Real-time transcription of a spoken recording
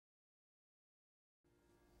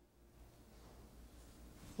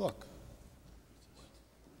Look.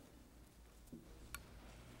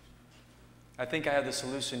 I think I have the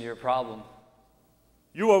solution to your problem.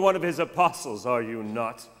 You are one of his apostles, are you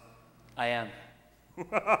not? I am.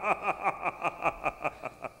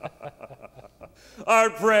 Our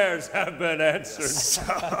prayers have been answered.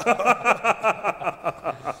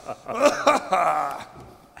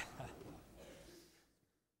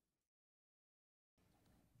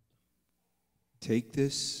 Take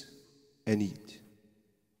this and eat.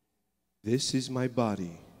 This is my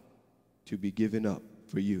body to be given up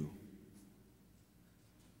for you.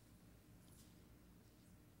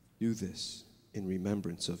 Do this in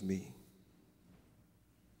remembrance of me.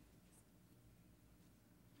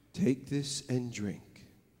 Take this and drink.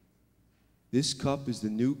 This cup is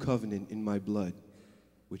the new covenant in my blood,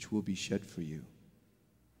 which will be shed for you.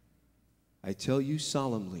 I tell you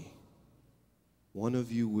solemnly, one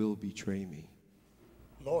of you will betray me.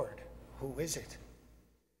 Lord, who is it?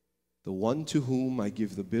 The one to whom I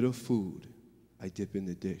give the bit of food I dip in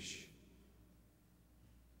the dish.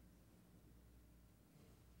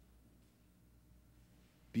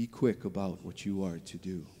 Be quick about what you are to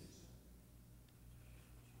do.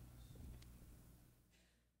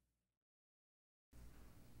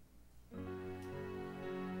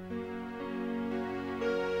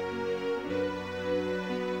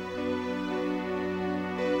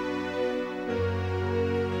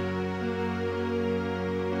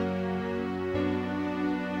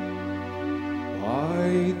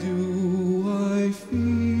 Why do I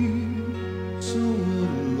feel so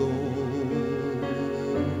alone?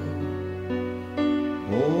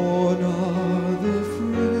 Gone are the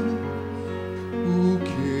friends who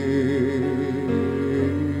care.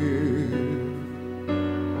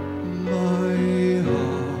 My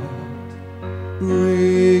heart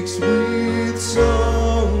breaks with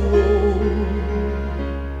sorrow.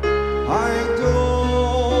 I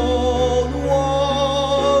don't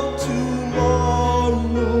want tomorrow,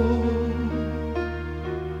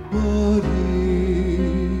 but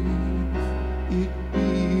if it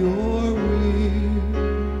be your will,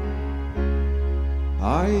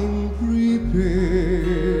 I'm prepared.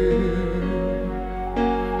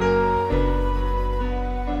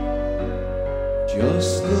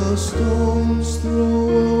 Just a stone's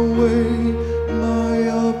throw away, my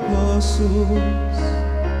apostles.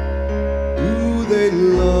 Do they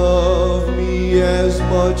love me as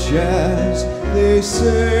much as they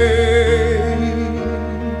say?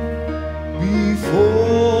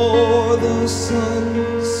 Before the sun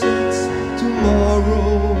sets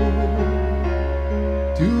tomorrow,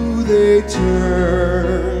 do they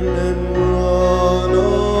turn and run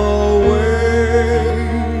away?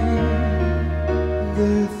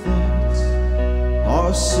 Their thoughts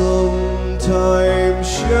are sometimes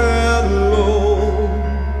shallow.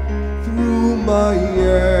 Through my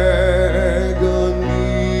agony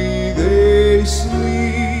they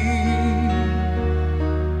sleep,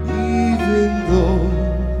 even though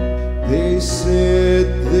they said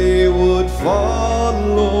they would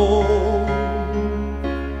follow.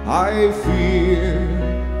 I fear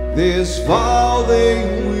this vow they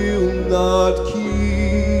will not keep.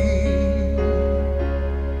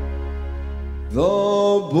 The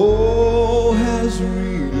bow has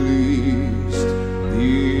released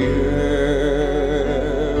the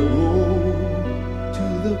arrow. To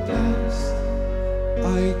the past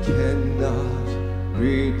I cannot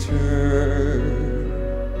return.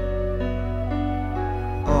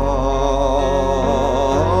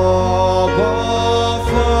 Abba,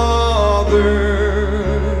 Father,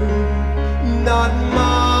 not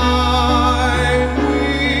my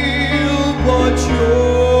will, but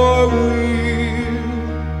your will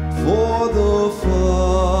for the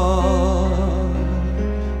final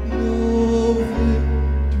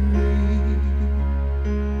victory.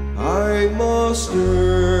 I must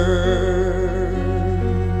earn.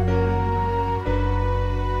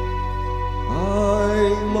 I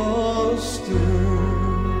must earn.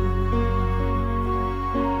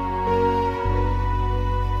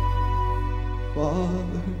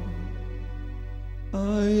 Father, I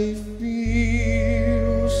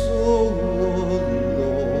feel so alone.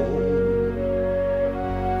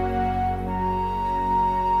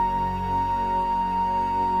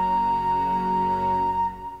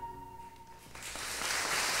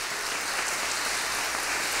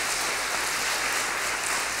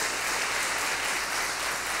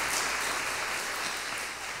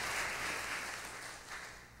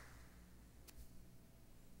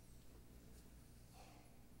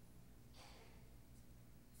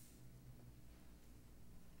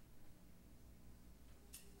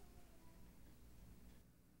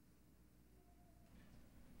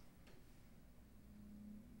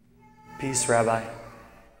 Peace, Rabbi.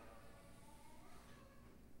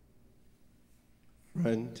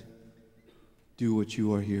 Friend, do what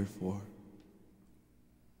you are here for.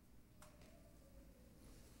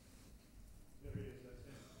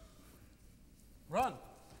 Run!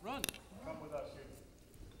 Run! Come with us,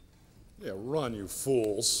 you. Yeah, run, you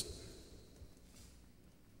fools.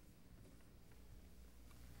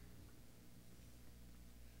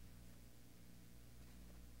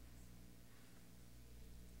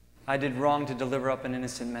 I did wrong to deliver up an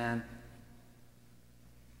innocent man.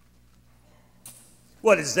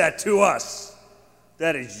 What is that to us?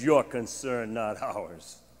 That is your concern, not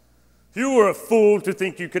ours. You were a fool to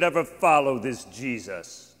think you could ever follow this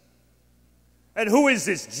Jesus. And who is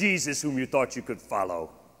this Jesus whom you thought you could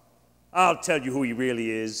follow? I'll tell you who he really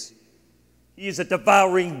is. He is a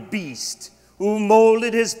devouring beast who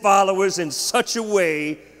molded his followers in such a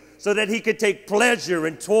way so that he could take pleasure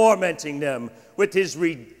in tormenting them with his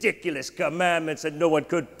ridiculous commandments that no one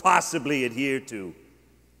could possibly adhere to.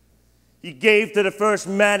 He gave to the first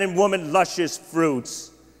man and woman luscious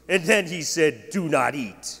fruits, and then he said, "Do not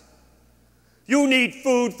eat." You need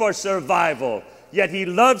food for survival, yet he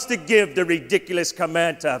loves to give the ridiculous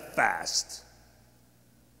command to fast.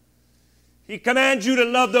 He commands you to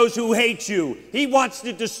love those who hate you. He wants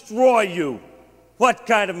to destroy you. What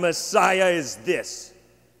kind of Messiah is this?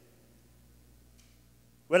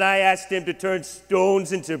 When I asked him to turn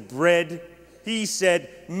stones into bread, he said,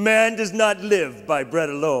 "Man does not live by bread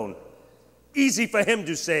alone." Easy for him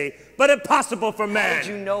to say, but impossible for man. How did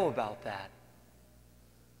you know about that?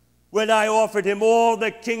 When I offered him all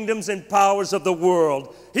the kingdoms and powers of the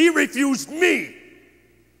world, he refused me.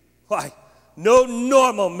 Why, no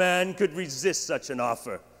normal man could resist such an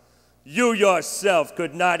offer. You yourself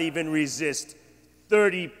could not even resist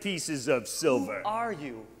 30 pieces of silver. Who are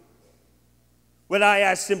you? When I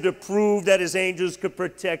asked him to prove that his angels could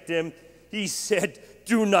protect him, he said,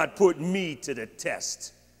 "Do not put me to the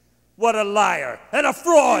test." What a liar and a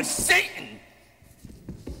fraud! Satan!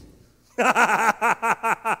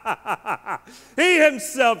 He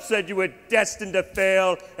himself said you were destined to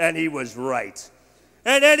fail, and he was right.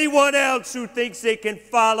 And anyone else who thinks they can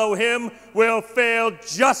follow him will fail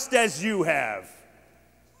just as you have.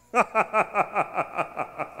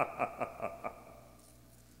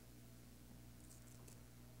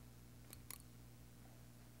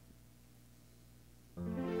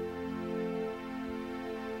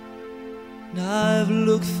 I've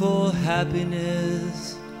looked for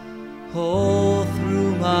happiness all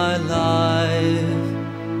through my life,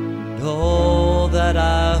 and all that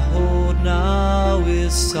I hold now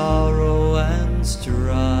is sorrow and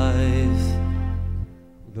strife.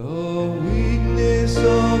 The weakness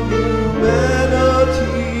of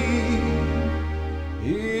humanity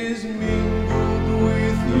is mingled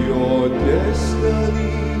with your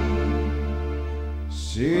destiny.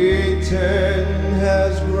 Satan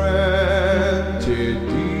has granted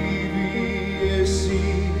devious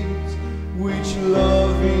seeds, which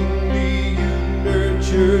lovingly you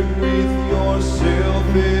nurtured with your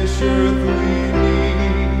selfish earthly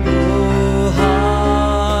needs. Oh, I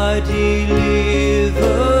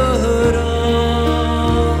delivered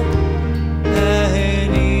up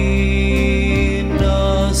an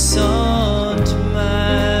innocent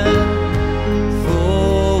man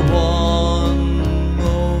for one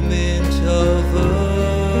moment of earthly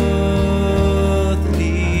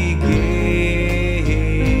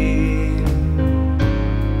gain.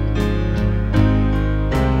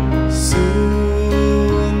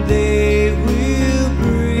 Soon they will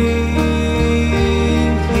bring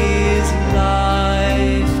his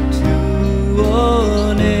life to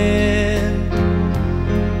an end,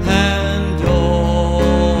 and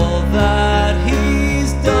all that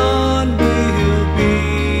he's done will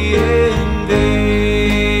be in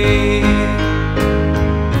vain.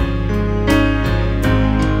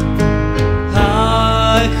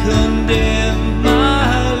 I condemn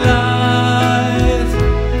my life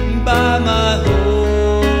by my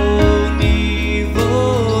own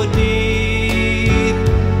evil deed.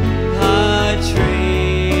 I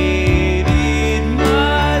traded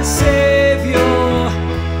my Savior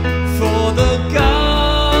for the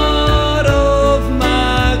God of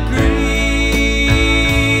my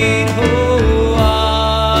greed. Oh, I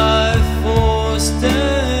forced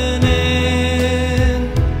an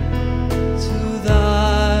end to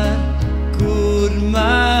that good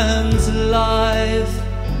man's life.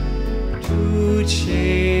 To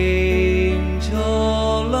change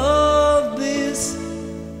all of this,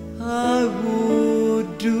 I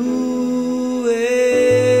would do anything.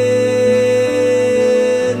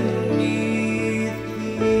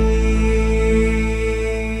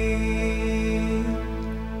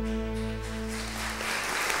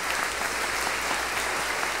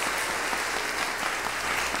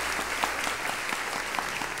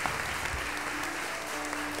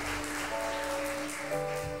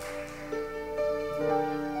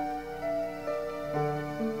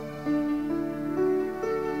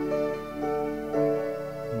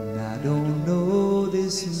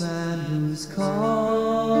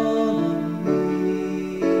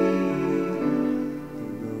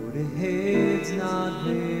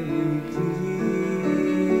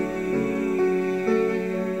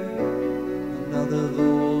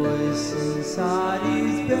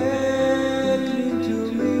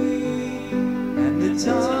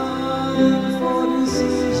 time for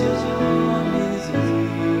decision is here.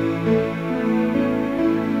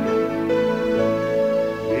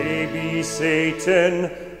 Maybe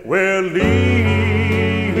Satan will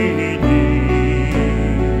lead thee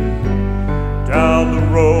down the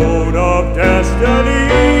road of destiny.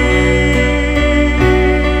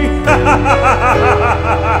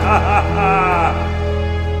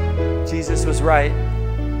 Jesus was right.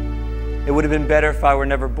 It would have been better if I were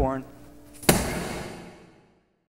never born.